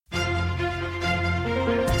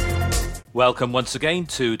Welcome once again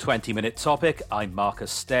to 20 Minute Topic. I'm Marcus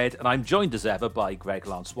Stead and I'm joined as ever by Greg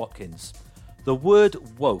Lance Watkins. The word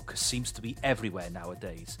woke seems to be everywhere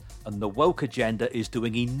nowadays, and the woke agenda is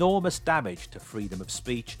doing enormous damage to freedom of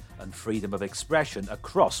speech and freedom of expression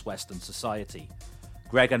across Western society.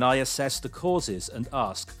 Greg and I assess the causes and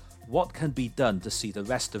ask what can be done to see the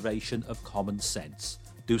restoration of common sense.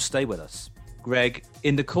 Do stay with us. Greg,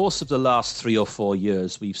 in the course of the last 3 or 4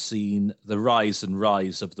 years, we've seen the rise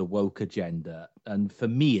of the woke agenda. And for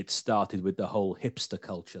me, it started with the whole hipster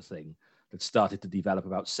culture thing that started to develop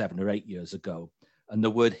about 7 or 8 years ago. And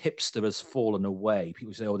the word hipster has fallen away.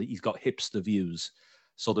 People say, oh, he's got hipster views,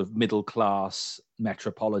 sort of middle class,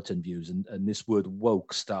 metropolitan views. And this word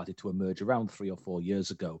woke started to emerge around 3 or 4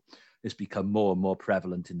 years ago. It's become more and more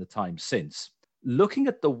prevalent in the time since. Looking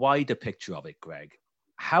at the wider picture of it, Greg,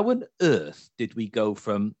 how on earth did we go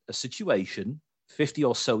from a situation 50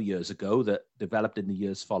 or so years ago that developed in the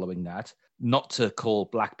years following that, not to call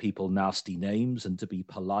black people nasty names and to be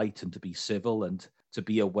polite and to be civil and to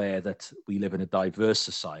be aware that we live in a diverse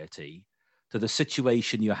society, to the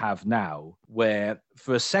situation you have now, where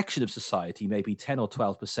for a section of society, maybe 10 or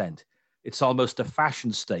 12%, it's almost a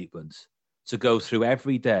fashion statement to go through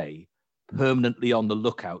every day permanently on the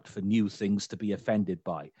lookout for new things to be offended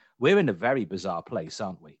by. We're in a very bizarre place,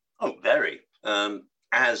 aren't we? Oh, very.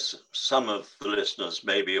 As some of the listeners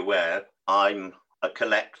may be aware, I'm a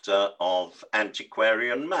collector of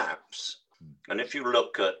antiquarian maps. And if you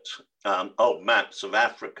look at old maps of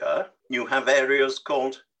Africa, you have areas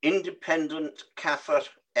called Independent Kaffir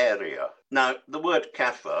Area. Now, the word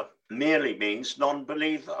Kaffir merely means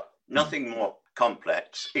non-believer, nothing more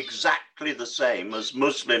complex, exactly the same as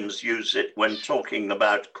Muslims use it when talking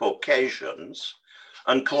about Caucasians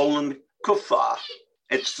and call them kuffar.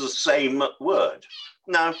 It's the same word.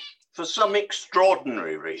 Now, for some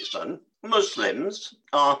extraordinary reason, Muslims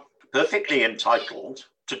are perfectly entitled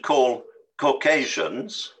to call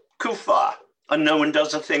Caucasians kuffar, and no one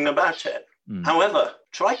does a thing about it. However,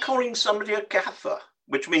 try calling somebody a kafir,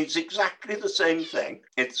 which means exactly the same thing.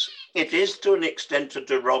 It is to an extent a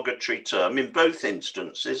derogatory term in both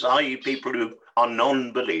instances, i.e. people who are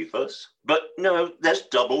non-believers. But no, there's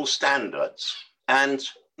double standards. And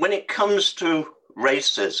when it comes to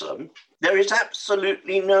racism, there is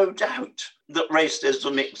absolutely no doubt that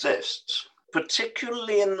racism exists,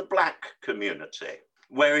 particularly in the black community,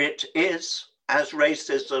 where it is, as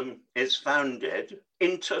racism is founded,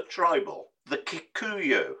 intertribal. The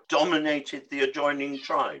Kikuyu dominated the adjoining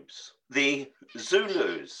tribes. The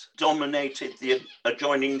Zulus dominated the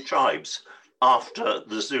adjoining tribes after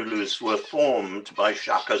the Zulus were formed by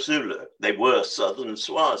Shaka Zulu. They were Southern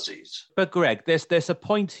Swazis. But Greg, there's a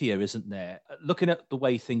point here, isn't there? Looking at the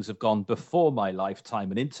way things have gone before my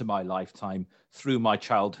lifetime and into my lifetime through my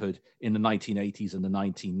childhood in the 1980s and the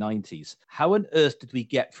 1990s, how on earth did we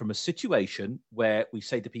get from a situation where we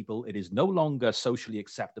say to people it is no longer socially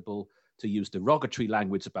acceptable to use derogatory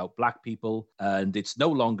language about black people, and it's no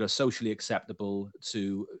longer socially acceptable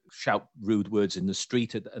to shout rude words in the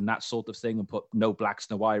street and that sort of thing and put no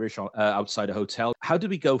blacks, no Irish outside a hotel. How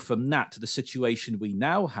did we go from that to the situation we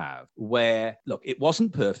now have where, look, it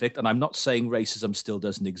wasn't perfect, and I'm not saying racism still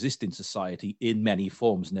doesn't exist in society in many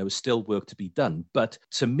forms, and there was still work to be done. But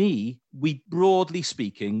to me, we, broadly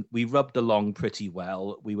speaking, we rubbed along pretty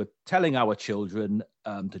well. We were telling our children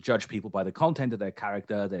to judge people by the content of their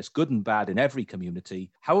character. There's good and bad in every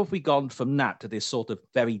community. How have we gone from that to this sort of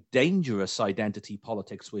very dangerous identity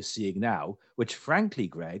politics we're seeing now, which frankly,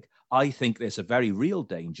 Greg, I think there's a very real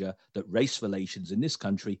danger that race relations in this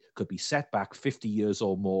country could be set back 50 years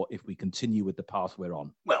or more if we continue with the path we're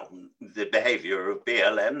on? Well, the behavior of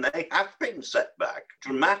BLM, they have been set back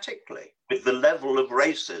dramatically with the level of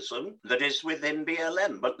racism that is within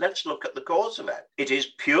BLM. But let's look at the cause of it. It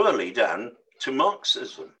is purely down to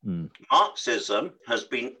Marxism. Marxism has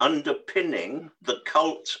been underpinning the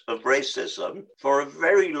cult of racism for a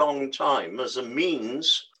very long time as a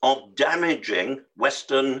means of damaging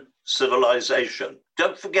Western civilization.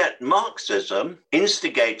 Don't forget, Marxism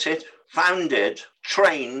instigated, founded,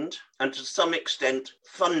 trained, and to some extent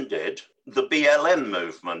funded the BLM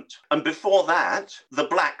movement. And before that, the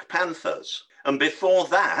Black Panthers. And before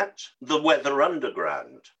that, the Weather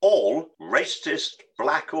Underground, all racist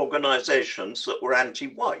black organizations that were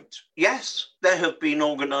anti-white. Yes, there have been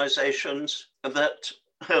organizations that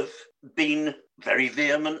have been very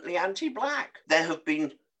vehemently anti-black. There have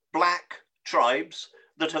been black tribes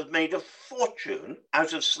that have made a fortune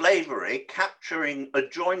out of slavery, capturing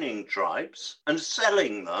adjoining tribes and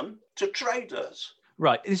selling them to traders.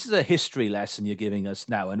 Right. This is a history lesson you're giving us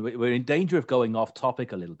now, and we're in danger of going off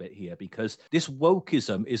topic a little bit here because this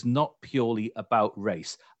wokeism is not purely about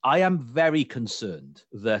race. I am very concerned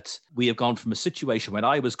that we have gone from a situation when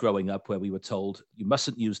I was growing up where we were told you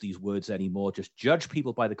mustn't use these words anymore, just judge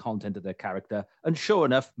people by the content of their character. And sure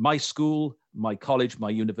enough, my school, my college, my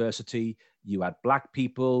university, you had black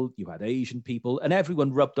people, you had Asian people, and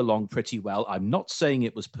everyone rubbed along pretty well. I'm not saying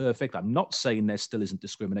it was perfect. I'm not saying there still isn't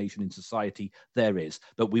discrimination in society. There is.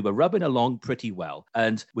 But we were rubbing along pretty well.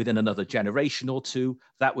 And within another generation or two,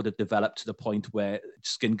 that would have developed to the point where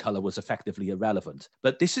skin color was effectively irrelevant.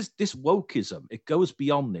 But this wokeism. It goes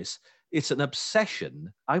beyond this. It's an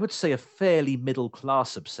obsession, I would say a fairly middle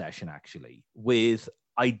class obsession, actually, with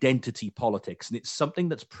identity politics. And it's something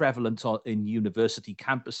that's prevalent in university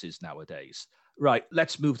campuses nowadays. Right,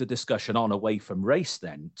 let's move the discussion on away from race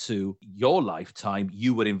then to your lifetime.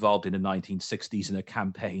 You were involved in the 1960s in a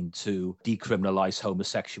campaign to decriminalize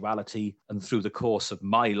homosexuality. And through the course of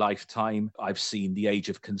my lifetime, I've seen the age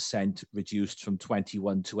of consent reduced from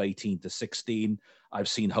 21 to 18 to 16. I've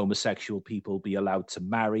seen homosexual people be allowed to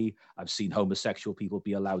marry. I've seen homosexual people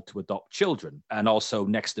be allowed to adopt children, and also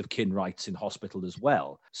next of kin rights in hospital as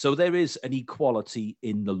well. So there is an equality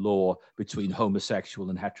in the law between homosexual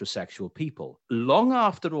and heterosexual people. Long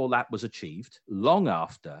after all that was achieved, long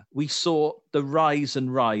after, we saw the rise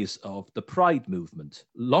of the Pride movement.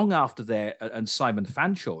 Long after there, and Simon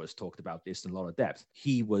Fanshawe has talked about this in a lot of depth.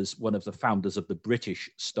 He was one of the founders of the British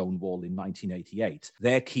Stonewall in 1988.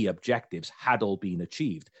 Their key objectives had all been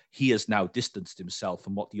achieved. He has now distanced himself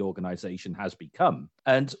from what the organization has become.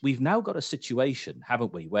 And we've now got a situation,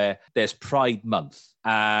 haven't we, where there's Pride Month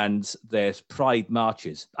and there's Pride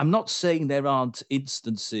marches. I'm not saying there aren't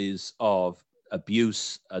instances of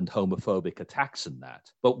abuse and homophobic attacks and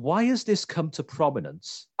that. But why has this come to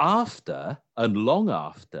prominence after and long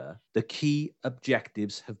after the key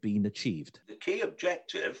objectives have been achieved? The key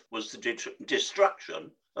objective was the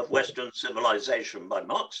destruction of Western civilization by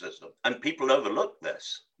Marxism. And people overlook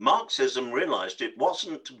this. Marxism realized it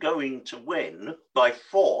wasn't going to win by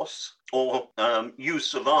force or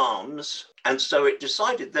use of arms. And so it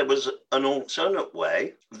decided there was an alternate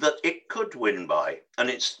way that it could win by. And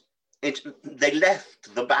they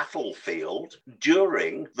left the battlefield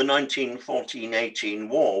during the 1914-18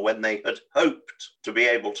 war when they had hoped to be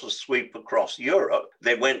able to sweep across Europe.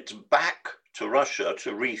 They went back to Russia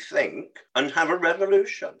to rethink and have a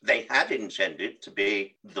revolution. They had intended to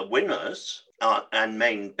be the winners and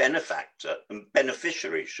main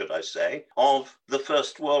beneficiary, should I say, of the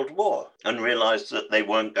First World War, and realized that they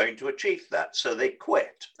weren't going to achieve that. So they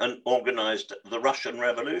quit and organized the Russian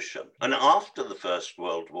Revolution. And after the First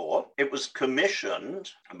World War, it was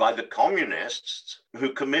commissioned by the communists,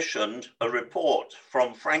 who commissioned a report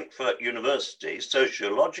from Frankfurt University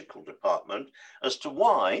Sociological Department as to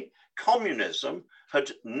why communism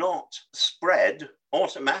had not spread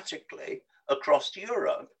automatically across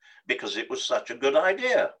Europe, because it was such a good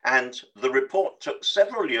idea. And the report took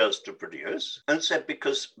several years to produce, and said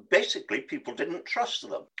because basically people didn't trust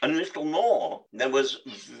them. And little more, there was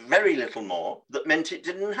very little more that meant it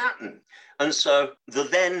didn't happen. And so the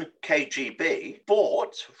then KGB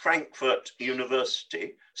bought Frankfurt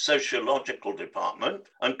University Sociological Department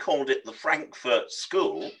and called it the Frankfurt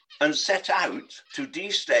School, and set out to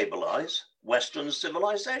destabilize Western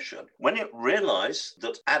civilization. When it realized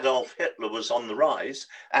that Adolf Hitler was on the rise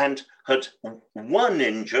and had won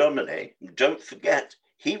in Germany, don't forget,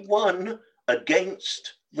 he won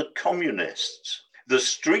against the communists. The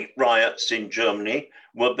street riots in Germany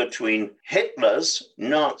were between Hitler's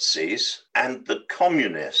Nazis and the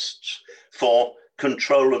communists for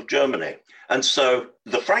control of Germany. And so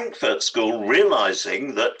the Frankfurt School,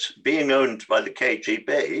 realizing that being owned by the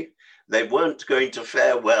KGB, they weren't going to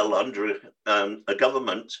fare well under a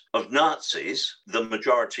government of Nazis, the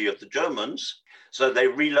majority of the Germans. So they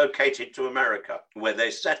relocated to America, where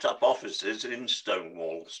they set up offices in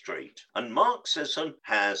Stonewall Street. And Marxism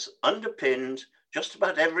has underpinned just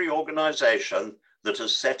about every organization that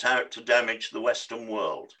has set out to damage the Western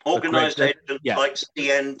world. Organizations like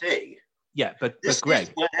CND. Yeah, but this Greg,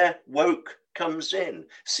 is where woke comes in.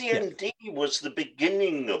 CND was the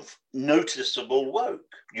beginning of noticeable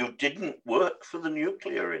woke. You didn't work for the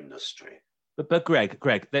nuclear industry. But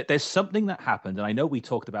Greg, there's something that happened, and I know we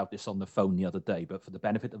talked about this on the phone the other day, but for the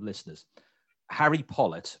benefit of listeners, Harry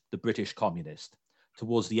Pollitt, the British communist,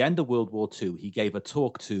 towards the end of World War II, he gave a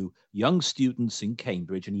talk to young students in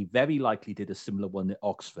Cambridge, and he very likely did a similar one at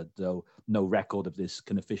Oxford, though no record of this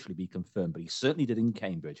can officially be confirmed, but he certainly did in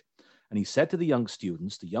Cambridge. And he said to the young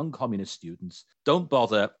students, the young communist students, don't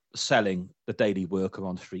bother selling the Daily Worker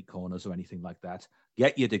on street corners or anything like that.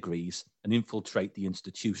 Get your degrees and infiltrate the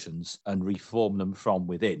institutions and reform them from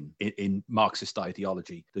within in Marxist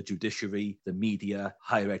ideology, the judiciary, the media,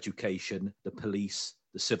 higher education, the police,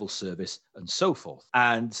 the civil service, and so forth.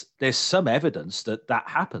 And there's some evidence that that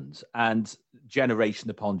happened. And generation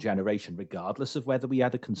upon generation, regardless of whether we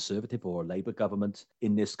had a Conservative or a Labour government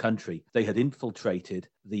in this country, they had infiltrated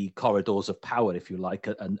the corridors of power, if you like,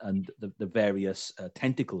 and the various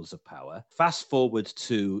tentacles of power. Fast forward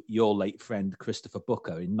to your late friend Christopher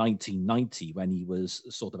Booker in 1990, when he was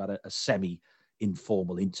sort of at a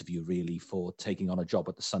semi-informal interview, really, for taking on a job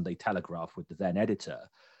at the Sunday Telegraph with the then editor.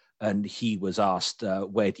 And he was asked,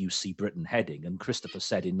 where do you see Britain heading? And Christopher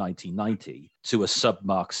said in 1990, to a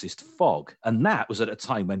sub-Marxist fog. And that was at a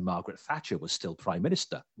time when Margaret Thatcher was still Prime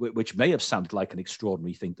Minister, which may have sounded like an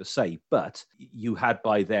extraordinary thing to say, but you had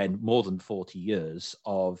by then more than 40 years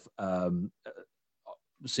of,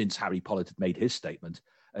 since Harry Pollard had made his statement.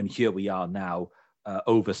 And here we are now,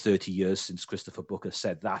 over 30 years since Christopher Booker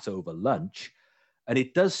said that over lunch. And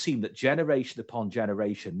it does seem that generation upon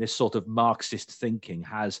generation, this sort of Marxist thinking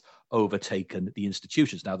has overtaken the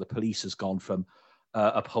institutions. Now, the police has gone from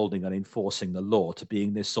upholding and enforcing the law to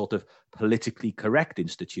being this sort of politically correct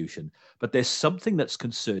institution. But there's something that's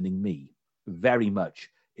concerning me very much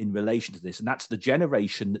in relation to this, and that's the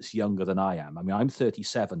generation that's younger than I am. I mean, I'm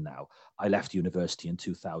 37 now. I left university in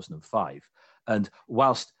 2005. And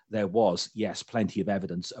whilst there was, yes, plenty of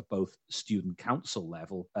evidence at both student council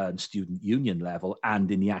level and student union level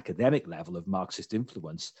and in the academic level of Marxist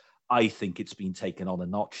influence, I think it's been taken on a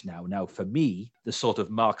notch now. Now, for me, the sort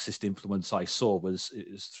of Marxist influence I saw was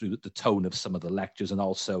through the tone of some of the lectures, and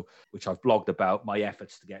also, which I've blogged about, my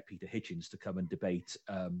efforts to get Peter Hitchens to come and debate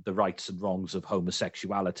the rights and wrongs of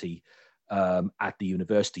homosexuality at the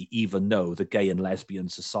university, even though the Gay and Lesbian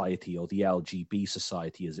Society, or the LGB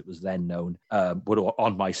Society as it was then known, were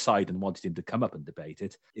on my side and wanted him to come up and debate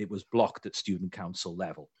it. It was blocked at student council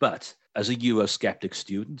level. But as a Eurosceptic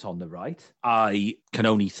student on the right, I can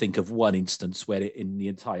only think of one instance where in the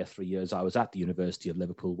entire 3 years I was at the University of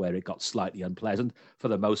Liverpool where it got slightly unpleasant. For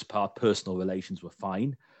the most part, personal relations were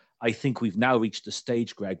fine. I think we've now reached a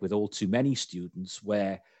stage, Greg, with all too many students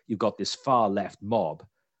where you've got this far left mob.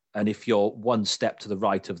 And if you're one step to the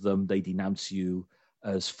right of them, they denounce you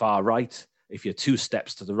as far right. If you're two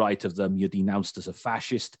steps to the right of them, you're denounced as a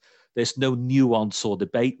fascist. There's no nuance or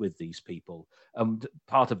debate with these people.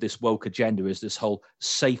 Part of this woke agenda is this whole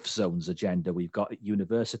safe zones agenda we've got at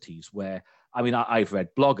universities where, I mean, I've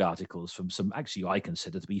read blog articles from some, actually, I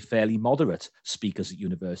consider to be fairly moderate speakers at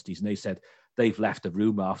universities, and they said they've left a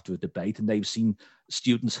room after a debate and they've seen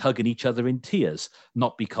students hugging each other in tears,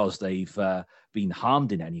 not because they've been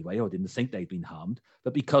harmed in any way or didn't think they'd been harmed,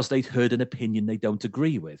 but because they'd heard an opinion they don't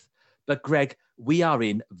agree with. But Greg, we are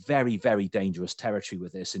in very, very dangerous territory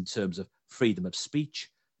with this in terms of freedom of speech,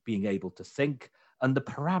 being able to think, and the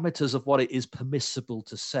parameters of what it is permissible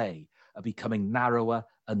to say are becoming narrower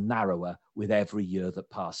and narrower with every year that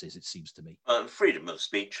passes, it seems to me. Freedom of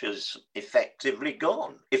speech is effectively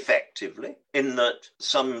gone. Effectively, in that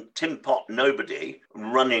some tin pot nobody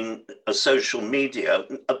running a social media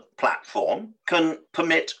platform can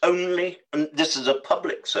permit only, and this is a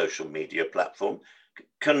public social media platform,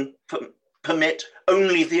 can permit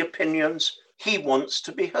only the opinions he wants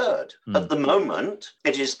to be heard. At the moment,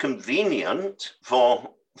 it is convenient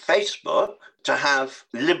for Facebook to have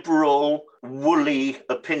liberal, woolly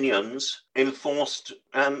opinions enforced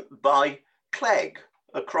by Clegg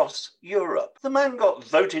across Europe. The man got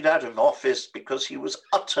voted out of office because he was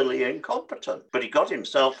utterly incompetent, but he got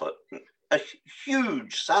himself a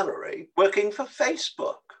huge salary working for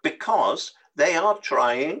Facebook because they are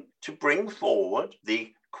trying to bring forward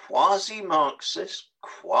the quasi-Marxist,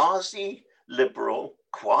 quasi-liberal,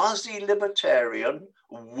 quasi-libertarian,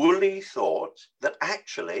 woolly thought that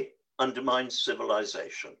actually undermines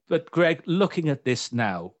civilization. But Greg, looking at this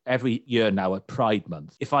now, every year now at Pride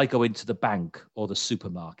Month, if I go into the bank or the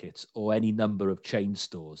supermarket or any number of chain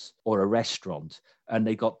stores or a restaurant, and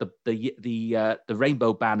they got the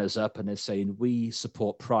rainbow banners up and they're saying, we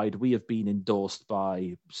support Pride, we have been endorsed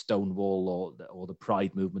by Stonewall or the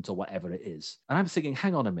Pride movement or whatever it is. And I'm thinking,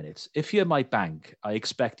 hang on a minute, if you're my bank, I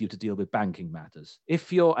expect you to deal with banking matters.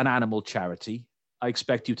 If you're an animal charity, I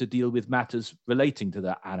expect you to deal with matters relating to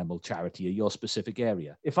that animal charity or your specific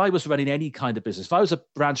area. If I was running any kind of business, if I was a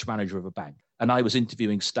branch manager of a bank and I was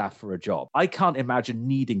interviewing staff for a job, I can't imagine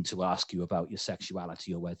needing to ask you about your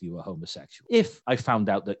sexuality or whether you were homosexual. If I found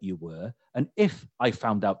out that you were, and if I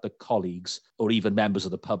found out that colleagues or even members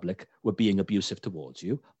of the public were being abusive towards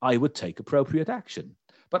you, I would take appropriate action.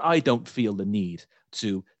 But I don't feel the need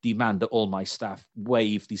to demand that all my staff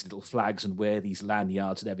wave these little flags and wear these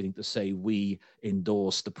lanyards and everything to say we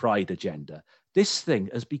endorse the Pride agenda. This thing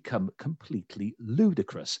has become completely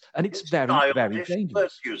ludicrous, and it's very, very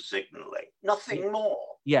dangerous. Virtue signaling, nothing more.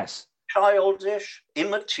 Yes. childish,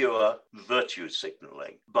 immature virtue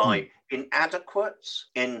signaling by inadequates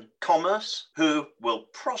in commerce who will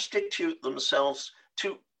prostitute themselves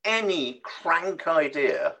to any crank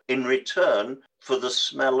idea in return for the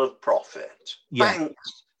smell of profit. Yeah.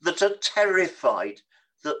 Banks that are terrified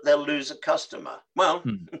that they'll lose a customer. Well,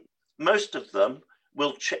 most of them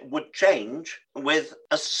would change with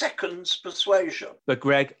a second's persuasion. But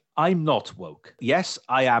Greg, I'm not woke. Yes,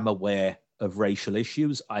 I am aware of racial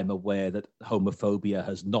issues. I'm aware that homophobia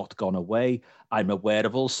has not gone away. I'm aware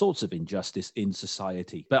of all sorts of injustice in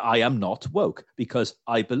society. But I am not woke because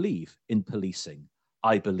I believe in policing.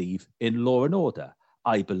 I believe in law and order.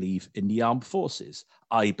 I believe in the armed forces.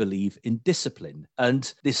 I believe in discipline.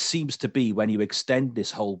 And this seems to be, when you extend this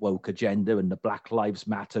whole woke agenda and the Black Lives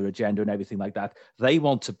Matter agenda and everything like that, they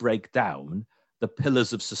want to break down the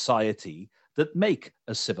pillars of society that make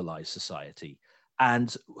a civilized society.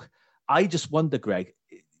 And I just wonder, Greg,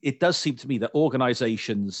 it does seem to me that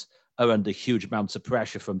organizations are under huge amounts of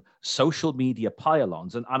pressure from social media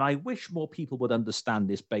pile-ons. And I wish more people would understand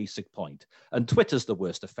this basic point. And Twitter's the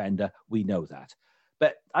worst offender. We know that.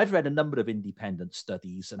 But I've read a number of independent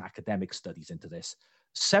studies and academic studies into this.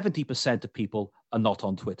 70% of people are not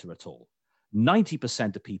on Twitter at all.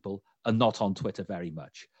 90% of people are not on Twitter very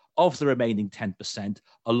much. Of the remaining 10%,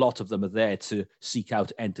 a lot of them are there to seek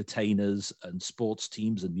out entertainers and sports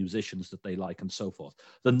teams and musicians that they like and so forth.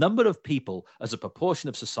 The number of people as a proportion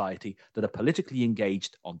of society that are politically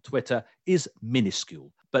engaged on Twitter is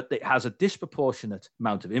minuscule, but it has a disproportionate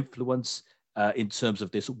amount of influence in terms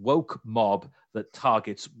of this woke mob that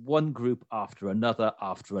targets one group after another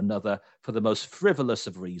for the most frivolous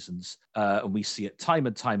of reasons. And we see it time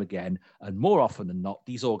and time again. And more often than not,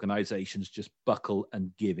 these organizations just buckle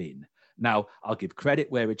and give in. Now, I'll give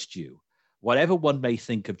credit where it's due. Whatever one may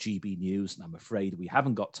think of GB News, and I'm afraid we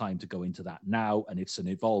haven't got time to go into that now, and it's an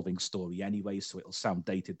evolving story anyway, so it'll sound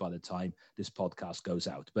dated by the time this podcast goes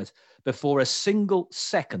out. But before a single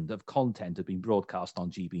second of content had been broadcast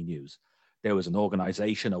on GB News, there was an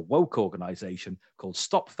organization, a woke organization called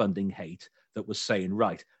Stop Funding Hate, that was saying,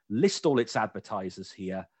 right, list all its advertisers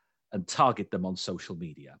here and target them on social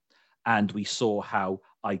media. And we saw how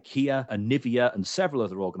IKEA and Nivea and several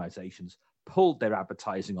other organizations pulled their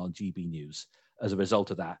advertising on GB News as a result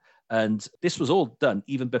of that. And this was all done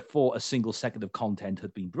even before a single second of content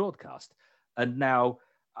had been broadcast. And now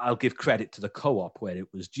I'll give credit to the Co-op where it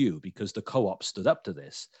was due, because the Co-op stood up to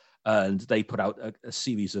this. And they put out a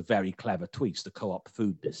series of very clever tweets, the Co-op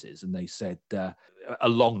Food this is, and they said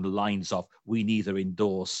along the lines of, we neither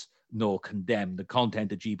endorse nor condemn the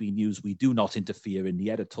content of GB News. We do not interfere in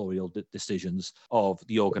the editorial decisions of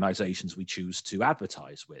the organizations we choose to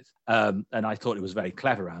advertise with. And I thought it was a very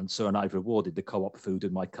clever answer, and I've rewarded the Co-op Food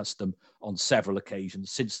in my custom on several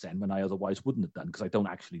occasions since then when I otherwise wouldn't have done, because I don't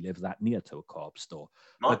actually live that near to a Co-op store.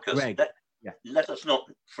 Marcus, Greg, let us not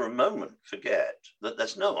for a moment forget that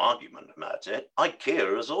there's no argument about it.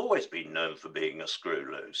 IKEA has always been known for being a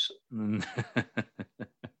screw loose.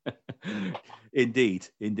 Indeed,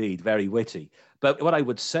 very witty. But what I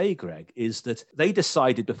would say, Greg, is that they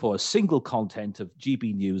decided before a single content of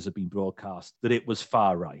GB News had been broadcast that it was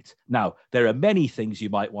far right. Now, there are many things you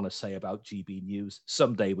might want to say about GB News.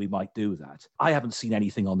 Someday we might do that. I haven't seen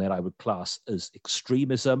anything on there I would class as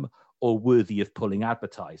extremism or worthy of pulling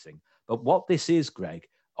advertising. But what this is, Greg,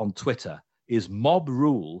 on Twitter is mob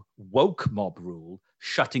rule, woke mob rule,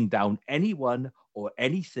 shutting down anyone or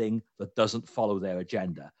anything that doesn't follow their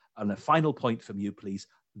agenda. And a final point from you, please.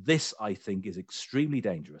 This, I think, is extremely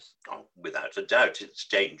dangerous. Oh, without a doubt, it's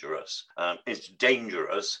dangerous. It's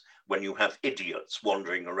dangerous when you have idiots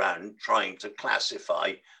wandering around trying to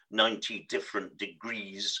classify 90 different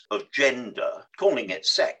degrees of gender, calling it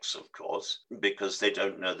sex, of course, because they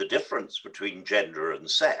don't know the difference between gender and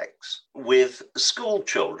sex, with school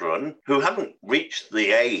children who haven't reached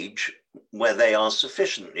the age where they are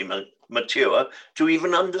sufficiently mature to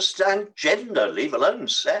even understand gender, leave alone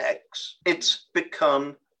sex. It's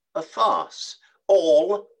become a farce.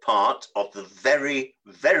 All part of the very,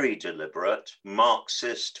 very deliberate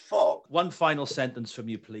Marxist fog. One final sentence from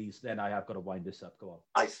you, please. Then I have got to wind this up. Go on.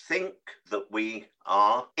 I think that we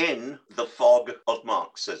are in the fog of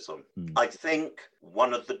Marxism. I think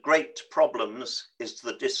one of the great problems is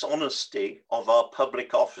the dishonesty of our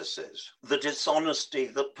public offices, the dishonesty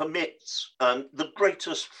that permits the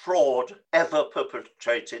greatest fraud ever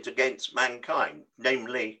perpetrated against mankind,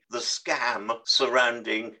 namely the scam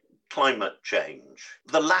surrounding climate change,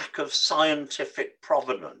 the lack of scientific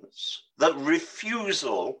provenance, the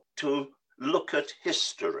refusal to look at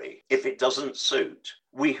history if it doesn't suit.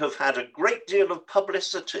 We have had a great deal of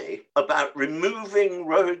publicity about removing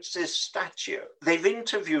Rhodes's statue. They've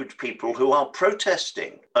interviewed people who are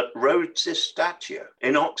protesting at Rhodes's statue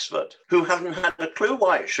in Oxford who haven't had a clue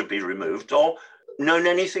why it should be removed or known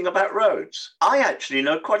anything about Rhodes. I actually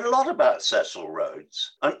know quite a lot about Cecil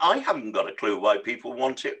Rhodes, and I haven't got a clue why people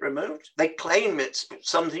want it removed. They claim it's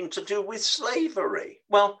something to do with slavery.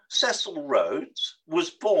 Well, Cecil Rhodes was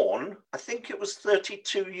born, I think it was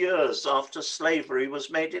 32 years after slavery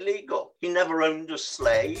was made illegal. He never owned a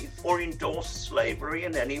slave or endorsed slavery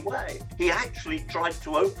in any way. He actually tried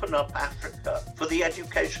to open up Africa for the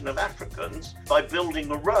education of Africans by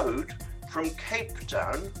building a road from Cape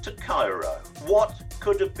Town to Cairo. What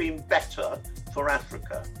could have been better for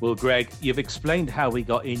Africa? Well, Greg, you've explained how we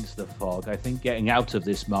got into the fog. I think getting out of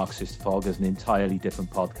this Marxist fog is an entirely different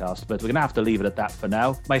podcast, but we're going to have to leave it at that for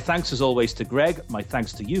now. My thanks as always to Greg. My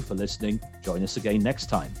thanks to you for listening. Join us again next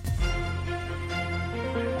time.